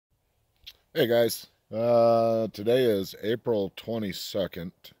Hey guys, today is April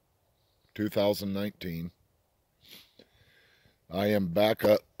 22nd, 2019. I am back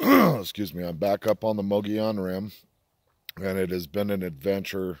up, excuse me, I'm back up on the Mogollon Rim, and it has been an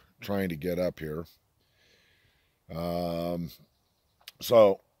adventure trying to get up here. Um,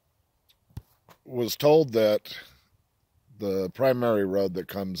 so, was told that the primary road that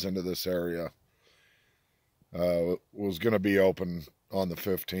comes into this area was going to be open on the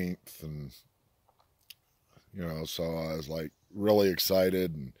 15th, and so I was like really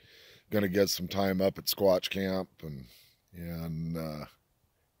excited and going to get some time up at Squatch Camp and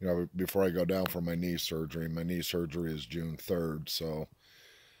before I go down for my knee surgery. My knee surgery is June 3rd, so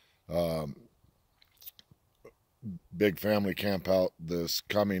um, big family camp out this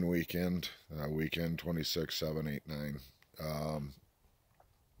coming weekend, weekend 26, 7, 8, 9.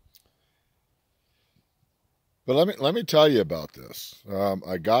 But let me tell you about this.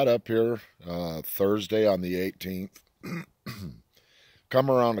 I got up here Thursday on the 18th, come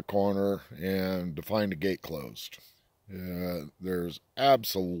around the corner and to find the gate closed. There's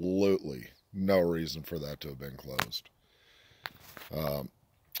absolutely no reason for that to have been closed,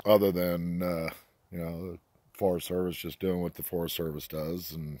 other than the Forest Service just doing what the Forest Service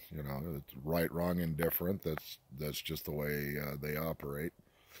does, and it's right, wrong, indifferent. That's just the way they operate.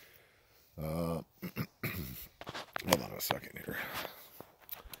 Hold on a second here,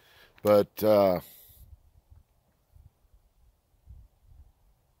 but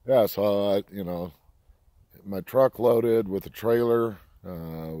yeah, so my truck loaded with a trailer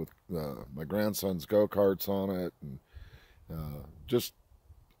with my grandson's go-karts on it, and just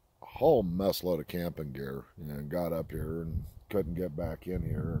a whole mess load of camping gear, and got up here and couldn't get back in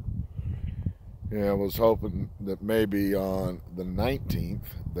here. I was hoping that maybe on the 19th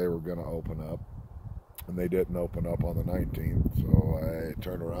they were going to open up, and they didn't open up on the 19th, so I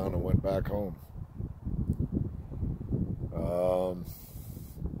turned around and went back home.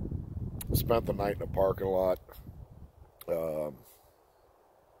 Spent the night in a parking lot. Um,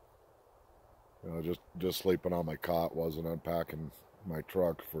 just sleeping on my cot. Wasn't unpacking my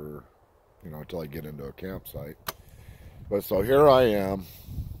truck for until I get into a campsite. But so here I am.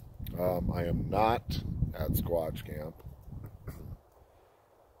 I am not at Squatch Camp.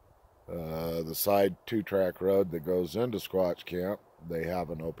 The side two-track road that goes into Squatch Camp, they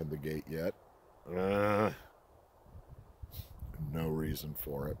haven't opened the gate yet. No reason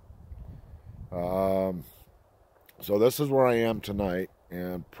for it. So this is where I am tonight,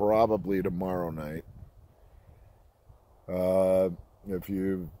 and probably tomorrow night. If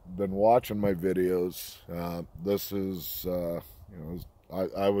you've been watching my videos, this is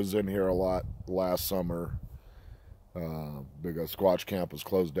I was in here a lot last summer because Squatch Camp was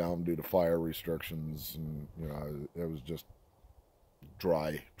closed down due to fire restrictions, and it was just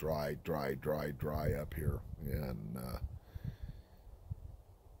dry up here, and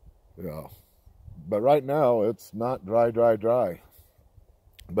but right now it's not dry.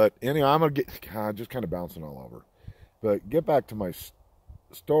 But anyhow, I'm gonna get just kind of bouncing all over. But get back to my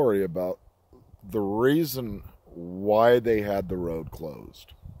story about the reason why they had the road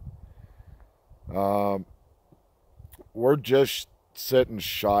closed. We're just sitting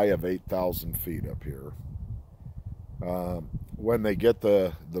shy of 8,000 feet up here. When they get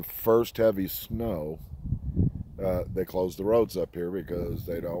the first heavy snow, they close the roads up here because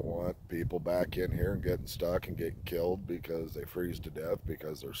they don't want people back in here and getting stuck and getting killed because they freeze to death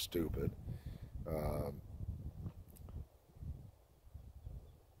because they're stupid.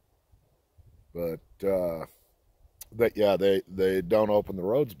 They don't open the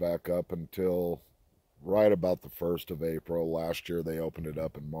roads back up until right about the 1st of April. Last year they opened it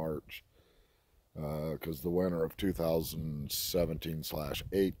up in March because the winter of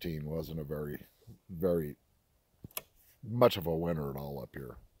 2017/18 wasn't a very much of a winter at all up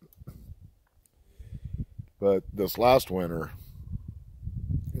here. But this last winter,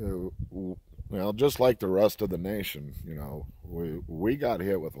 just like the rest of the nation, we got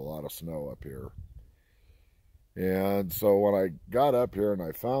hit with a lot of snow up here. And so when I got up here and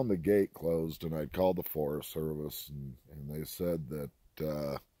I found the gate closed, and I'd called the Forest Service, and they said that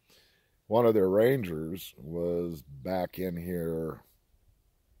one of their rangers was back in here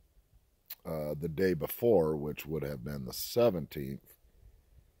the day before, which would have been the 17th,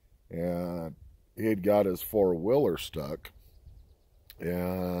 and he'd got his four-wheeler stuck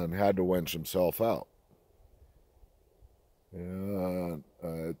and had to winch himself out. And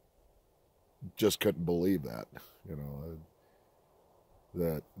I just couldn't believe that,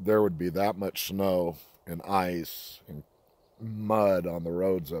 that there would be that much snow and ice and mud on the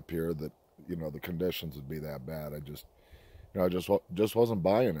roads up here, that the conditions would be that bad. I just wasn't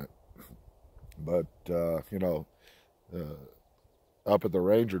buying it. But, you know, up at the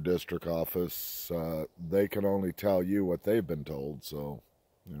Ranger District office, they can only tell you what they've been told. So,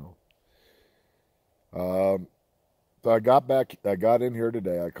 you know. So I got in here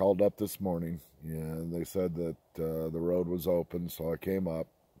today. I called up this morning, and they said that the road was open, so I came up,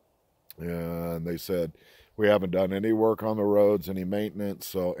 and they said, we haven't done any work on the roads, any maintenance,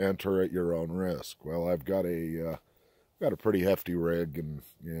 so enter at your own risk. Well, I've got a pretty hefty rig, and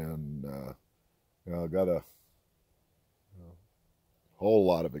you know, I got a whole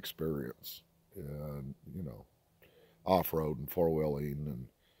lot of experience, and you know, off-road and four-wheeling and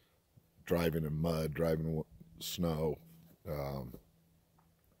driving in mud, driving in snow.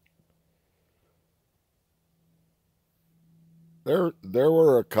 There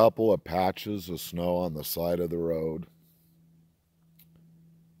were a couple of patches of snow on the side of the road.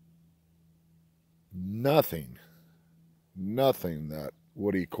 Nothing that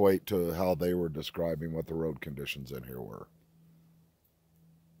would equate to how they were describing what the road conditions in here were.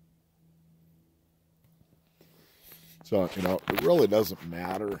 So, you know, it really doesn't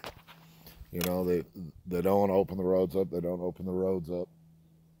matter. You know, they don't open the roads up, they don't open the roads up.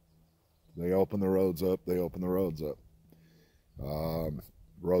 They open the roads up, they open the roads up.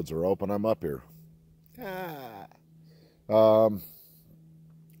 Roads are open, I'm up here.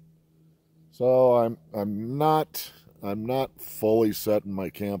 So I'm not fully setting my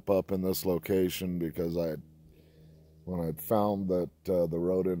camp up in this location because when I'd found that the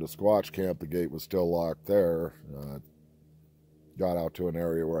road into Squatch Camp, the gate was still locked there. Got out to an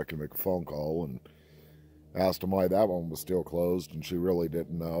area where I could make a phone call and asked them why that one was still closed, and she really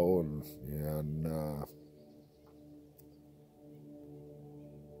didn't know. And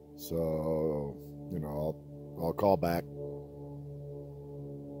so, you know, I'll call back.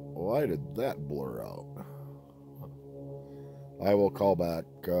 Why did that blur out? I will call back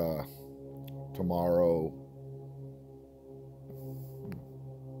tomorrow.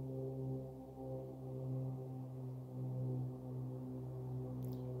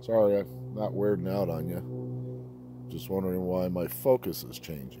 Sorry, I'm not weirding out on you. Just wondering why my focus is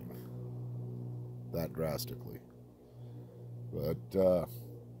changing that drastically. But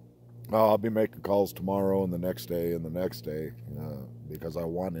I'll be making calls tomorrow and the next day and the next day because I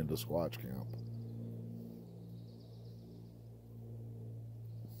want into Squatch Camp.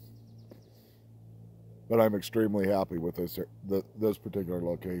 But I'm extremely happy with this particular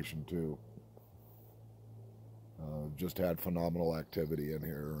location too. Just had phenomenal activity in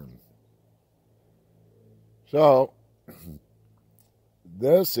here, and so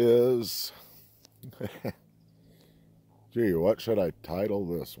this is. Gee, what should I title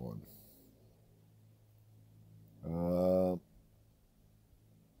this one?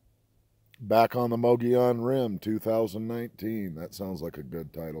 Back on the Mogollon Rim 2019. That sounds like a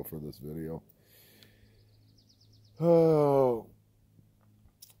good title for this video. Oh.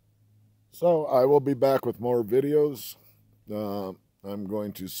 So I will be back with more videos. I'm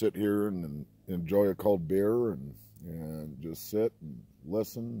going to sit here and enjoy a cold beer and just sit and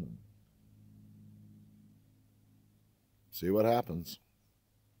listen and see what happens.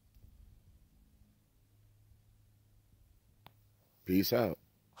 Peace out.